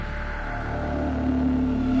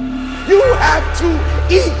have to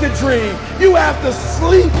eat the dream. You have to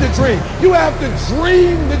sleep the dream. You have to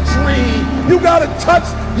dream the dream. You got to touch.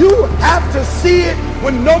 You have to see it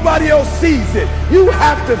when nobody else sees it. You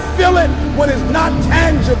have to feel it when it's not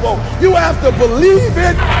tangible. You have to believe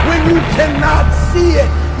it when you cannot see it.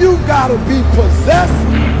 You got to be possessed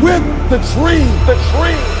with the dream. The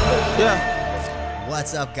dream. Yeah.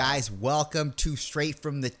 What's up, guys? Welcome to Straight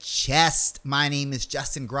from the Chest. My name is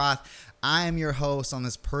Justin Groth. I am your host on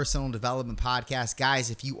this personal development podcast.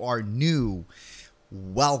 Guys, if you are new,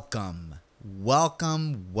 welcome.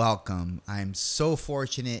 Welcome. I'm so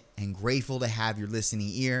fortunate and grateful to have your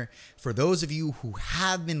listening ear. For those of you who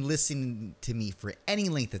have been listening to me for any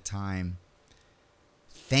length of time,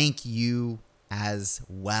 thank you as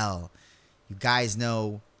well. You guys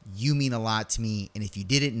know you mean a lot to me, and if you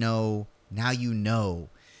didn't know, now you know.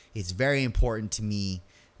 It's very important to me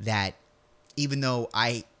that even though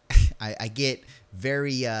I get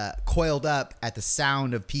very coiled up at the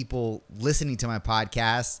sound of people listening to my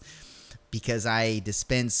podcast, because I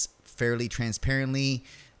dispense fairly transparently,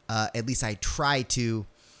 at least I try to.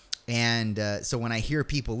 And so when I hear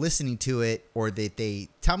people listening to it, or that they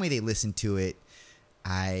tell me they listen to it,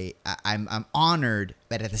 I'm honored,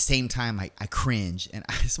 but at the same time I cringe. And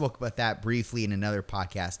I spoke about that briefly in another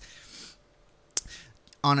podcast.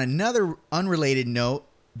 On another unrelated note,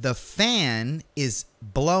 the fan is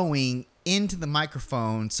blowing into the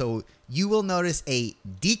microphone, so you will notice a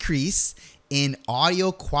decrease in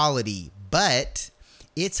audio quality, but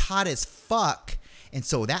it's hot as fuck, and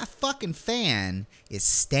so that fucking fan is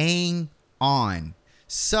staying on.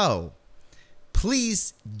 So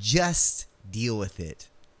please just deal with it.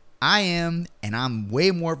 I'm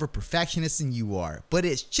way more of a perfectionist than you are, but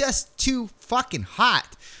it's just too fucking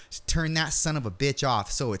hot to turn that son of a bitch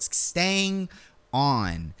off, so it's staying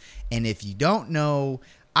on. And if you don't know,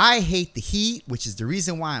 I hate the heat, which is the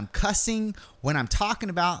reason why I'm cussing when I'm talking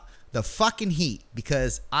about the fucking heat,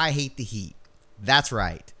 because I hate the heat. That's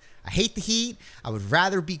right. I hate the heat. I would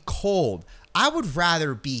rather be cold. I would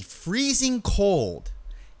rather be freezing cold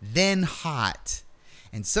than hot.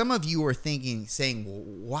 And some of you are saying, well,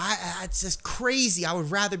 why? That's just crazy. I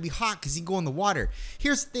would rather be hot because you can go in the water.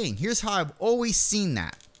 Here's the thing. Here's how I've always seen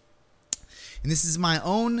that. And this is my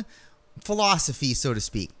own philosophy, so to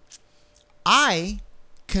speak. I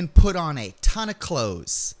can put on a ton of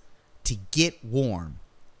clothes to get warm.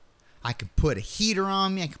 I can put a heater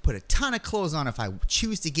on me. I can put a ton of clothes on if I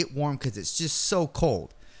choose to get warm because it's just so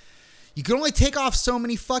cold. You can only take off so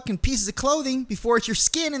many fucking pieces of clothing before it's your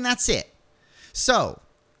skin, and that's it. So,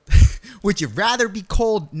 would you rather be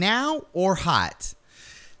cold now or hot?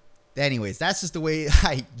 Anyways, that's just the way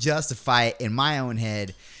I justify it in my own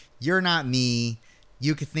head. You're not me.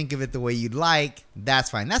 You can think of it the way you'd like. That's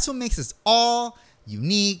fine. That's what makes us all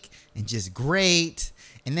unique and just great,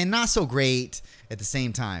 and then not so great at the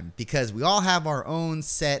same time, because we all have our own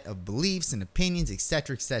set of beliefs and opinions,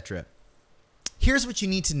 etc., etc. Here's what you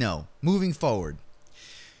need to know moving forward.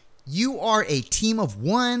 You are a team of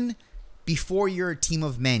one before you're a team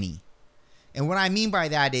of many. And what I mean by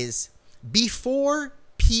that is, before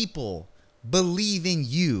people believe in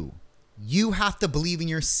you, you have to believe in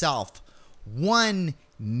yourself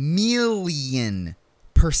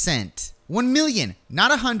 1,000,000%. 1 million,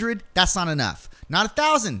 not 100, that's not enough. Not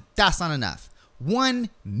 1,000, that's not enough.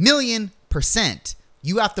 1,000,000%.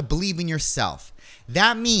 You have to believe in yourself.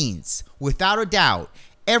 That means, without a doubt,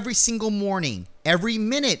 every single morning, every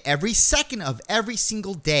minute, every second of every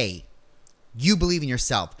single day, you believe in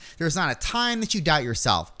yourself. There's not a time that you doubt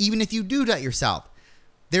yourself. Even if you do doubt yourself,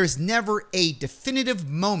 there's never a definitive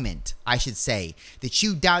moment, I should say, that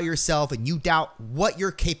you doubt yourself and you doubt what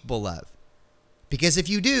you're capable of. Because if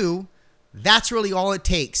you do, that's really all it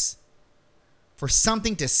takes for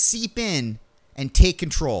something to seep in and take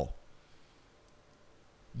control.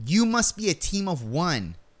 You must be a team of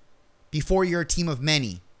one before you're a team of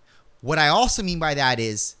many. What I also mean by that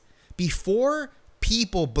is, before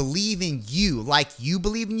people believe in you like you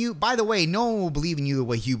believe in you, by the way, no one will believe in you the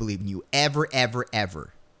way you believe in you, ever.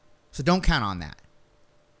 So don't count on that.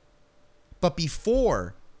 But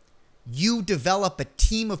before you develop a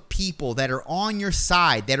team of people that are on your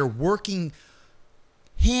side, that are working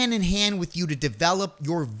hand in hand with you to develop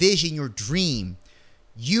your vision, your dream,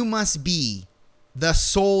 you must be the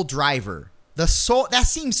sole driver. That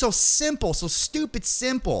seems so simple, so stupid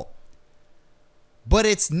simple. But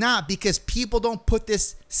it's not, because people don't put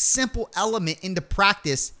this simple element into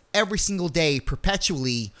practice every single day,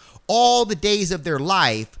 perpetually, all the days of their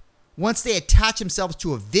life. Once they attach themselves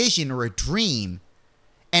to a vision or a dream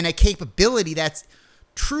and a capability that's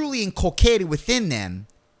truly inculcated within them,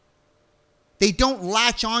 they don't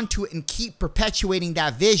latch onto it and keep perpetuating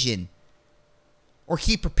that vision. or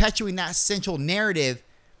keep perpetuating that essential narrative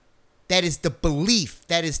that is the belief,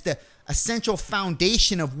 that is the essential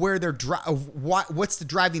foundation of where they're what's the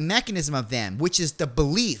driving mechanism of them, which is the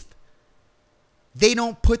belief. They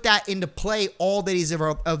don't put that into play all days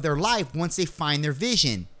of their life once they find their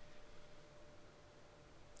vision.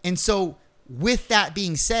 And so with that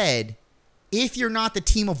being said, if you're not the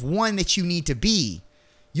team of one that you need to be,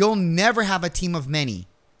 you'll never have a team of many.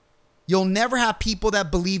 You'll never have people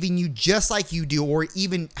that believe in you just like you do, or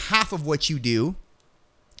even half of what you do.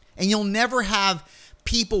 And you'll never have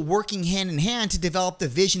people working hand in hand to develop the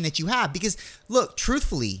vision that you have. Because look,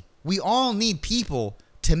 truthfully, we all need people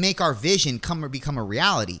to make our vision become a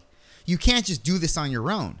reality. You can't just do this on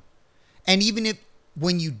your own. And even if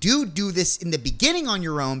when you do this in the beginning on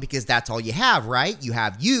your own, because that's all you have, right? You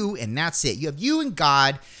have you and that's it. You have you and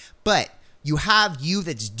God, but you have you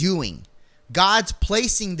that's doing. God's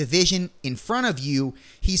placing the vision in front of you.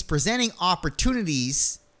 He's presenting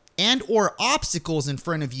opportunities and or obstacles in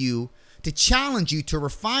front of you to challenge you, to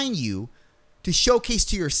refine you, to showcase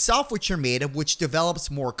to yourself what you're made of, which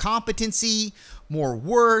develops more competency, more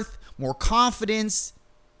worth, more confidence.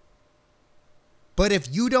 But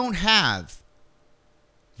if you don't have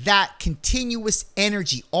that continuous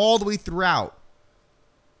energy all the way throughout,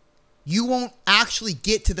 you won't actually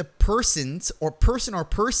get to the persons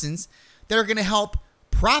that are going to help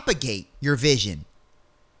propagate your vision.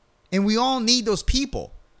 And we all need those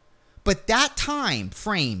people. But that time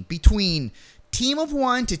frame between team of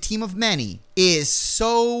one to team of many is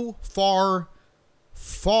so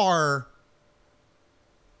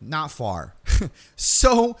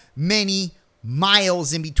so many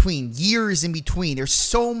miles in between, years in between. There's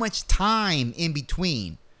so much time in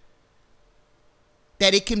between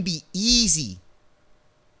that it can be easy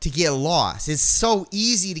to get lost. It's so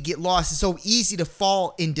easy to get lost. It's so easy to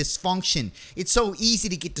fall in dysfunction. It's so easy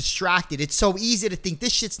to get distracted. It's so easy to think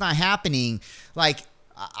this shit's not happening. Like,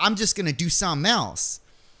 I'm just going to do something else.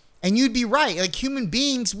 And you'd be right. Like, human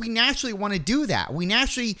beings, we naturally want to do that. We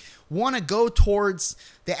naturally want to go towards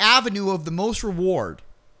the avenue of the most reward.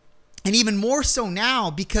 And even more so now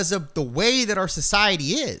because of the way that our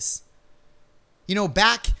society is. You know,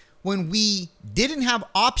 back when we didn't have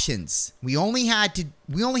options, we only had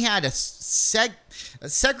a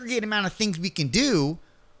segregated amount of things we can do.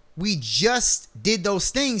 We just did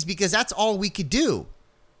those things because that's all we could do.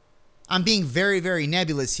 I'm being very, very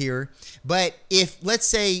nebulous here. But if, let's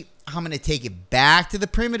say, I'm going to take it back to the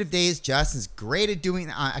primitive days. Justin's great at doing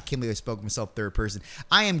that. I can't believe I spoke myself third person.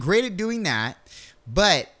 I am great at doing that.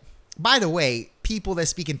 But, by the way, people that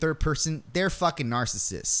speak in third person, they're fucking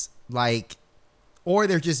narcissists. Like, or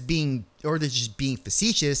they're just being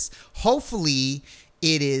facetious. Hopefully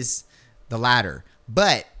it is the latter,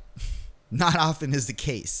 but not often is the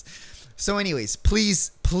case. So anyways,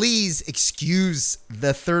 please excuse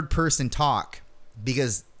the third person talk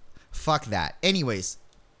because fuck that. Anyways,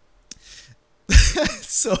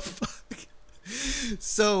 so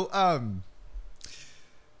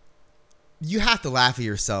you have to laugh at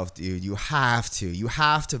yourself, dude. You have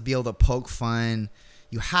to be able to poke fun.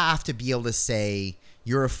 You have to be able to say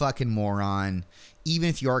you're a fucking moron. Even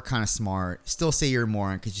if you are kind of smart, still say you're a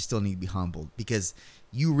moron because you still need to be humbled. Because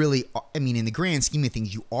you really, I mean, in the grand scheme of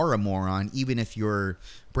things, you are a moron. Even if you're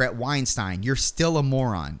Brett Weinstein, you're still a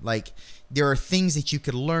moron. Like, there are things that you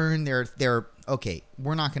could learn. Okay,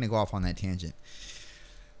 we're not going to go off on that tangent.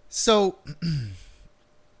 So,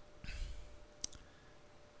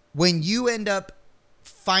 when you end up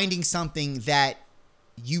finding something that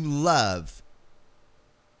you love,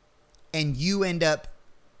 and you end up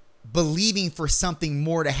believing for something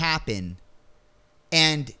more to happen.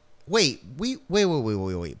 And wait,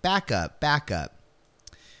 back up.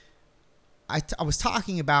 I was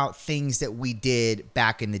talking about things that we did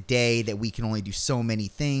back in the day that we can only do so many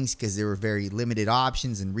things because there were very limited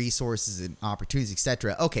options and resources and opportunities,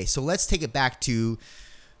 etc. Okay, so let's take it back to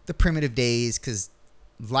the primitive days because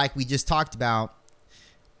like we just talked about,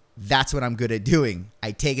 that's what I'm good at doing.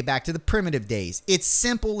 I take it back to the primitive days. It's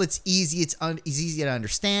simple. It's easy. It's easy to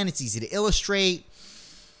understand. It's easy to illustrate.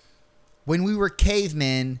 When we were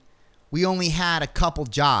cavemen, we only had a couple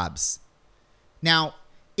jobs. Now,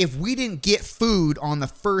 if we didn't get food on the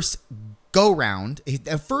first go-round,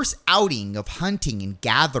 the first outing of hunting and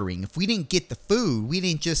gathering, if we didn't get the food, we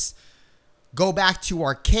didn't just go back to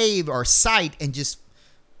our cave, our site, and just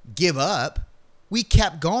give up. We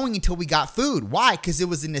kept going until we got food. Why? Because it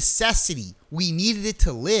was a necessity. We needed it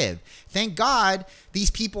to live. Thank God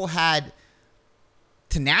these people had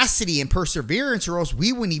tenacity and perseverance, or else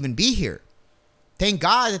we wouldn't even be here. Thank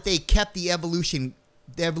God that they kept the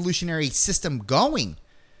evolutionary system going,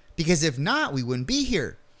 because if not, we wouldn't be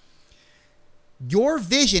here. Your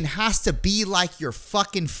vision has to be like your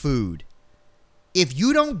fucking food. If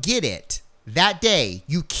you don't get it that day,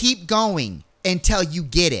 you keep going until you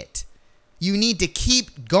get it. You need to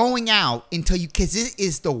keep going out until you, because it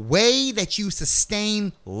is the way that you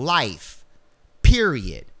sustain life,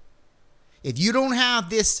 period. If you don't have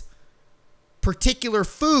this particular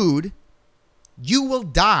food, you will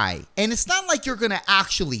die. And it's not like you're going to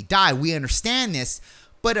actually die. We understand this,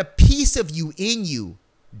 but a piece of you in you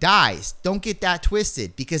dies. Don't get that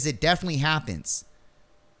twisted, because it definitely happens.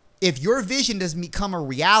 If your vision doesn't become a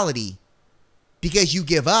reality because you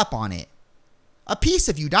give up on it, a piece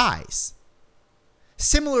of you dies.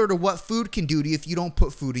 Similar to what food can do to you if you don't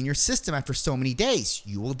put food in your system after so many days.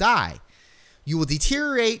 You will die. You will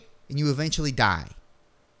deteriorate and you eventually die.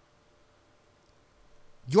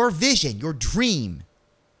 Your vision, your dream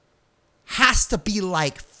has to be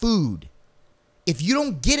like food. If you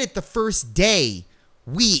don't get it the first day,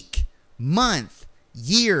 week, month,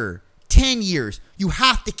 year, 10 years, you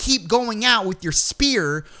have to keep going out with your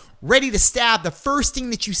spear, ready to stab the first thing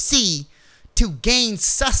that you see to gain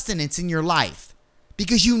sustenance in your life.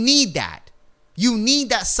 Because you need that. You need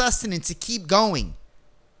that sustenance to keep going.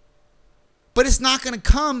 But it's not going to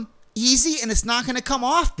come easy and it's not going to come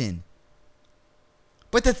often.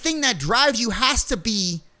 But the thing that drives you has to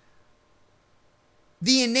be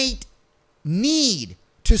the innate need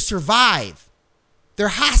to survive. There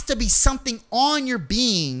has to be something on your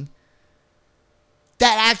being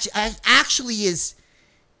that actually is,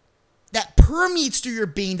 that permeates through your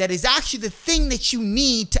being, that is actually the thing that you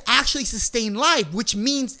need to actually sustain life, which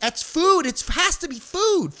means that's food. It has to be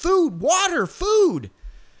food, water, food.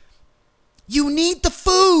 You need the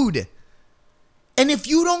food. And if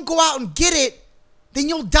you don't go out and get it, then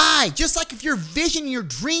you'll die. Just like if your vision, your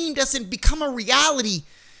dream doesn't become a reality,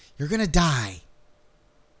 you're going to die.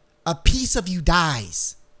 A piece of you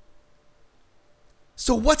dies.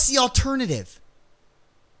 So what's the alternative?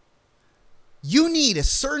 You need a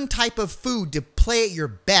certain type of food to play at your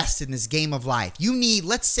best in this game of life. You need,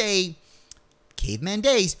 let's say, caveman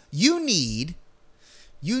days, you need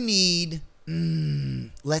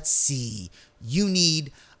let's see, you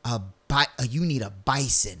need a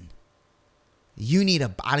bison. You need I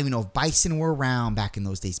don't even know if bison were around back in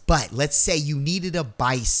those days, but let's say you needed a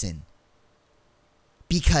bison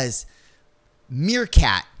because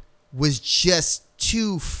meerkat was just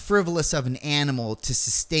too frivolous of an animal to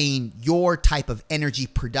sustain your type of energy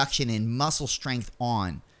production and muscle strength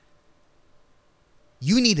on.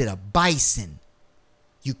 You needed a bison.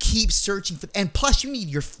 You keep searching for, and plus you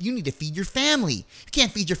need to feed your family. You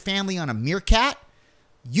can't feed your family on a meerkat.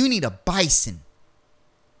 You need a bison.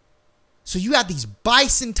 So you have these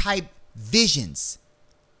bison type visions.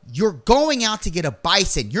 You're going out to get a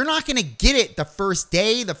bison. You're not going to get it the first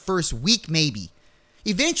day, the first week maybe.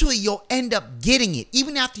 Eventually you'll end up getting it.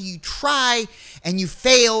 Even after you try and you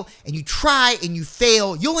fail and you try and you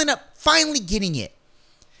fail, you'll end up finally getting it.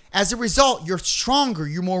 As a result, you're stronger,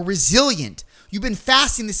 you're more resilient. You've been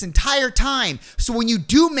fasting this entire time. So when you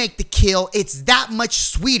do make the kill, it's that much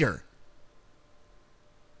sweeter.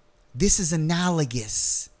 This is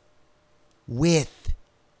analogous with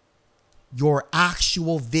your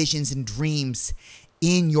actual visions and dreams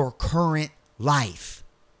in your current life.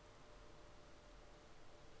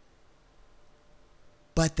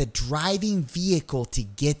 But the driving vehicle to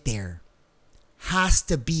get there has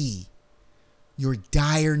to be your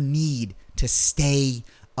dire need to stay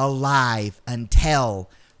alive until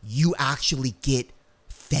you actually get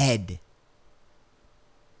fed.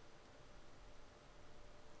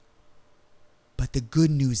 But the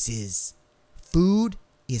good news is, food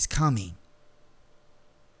is coming.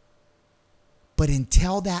 But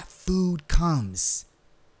until that food comes,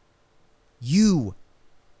 you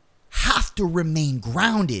have to remain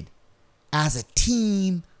grounded as a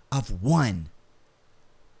team of one.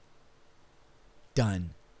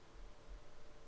 Done.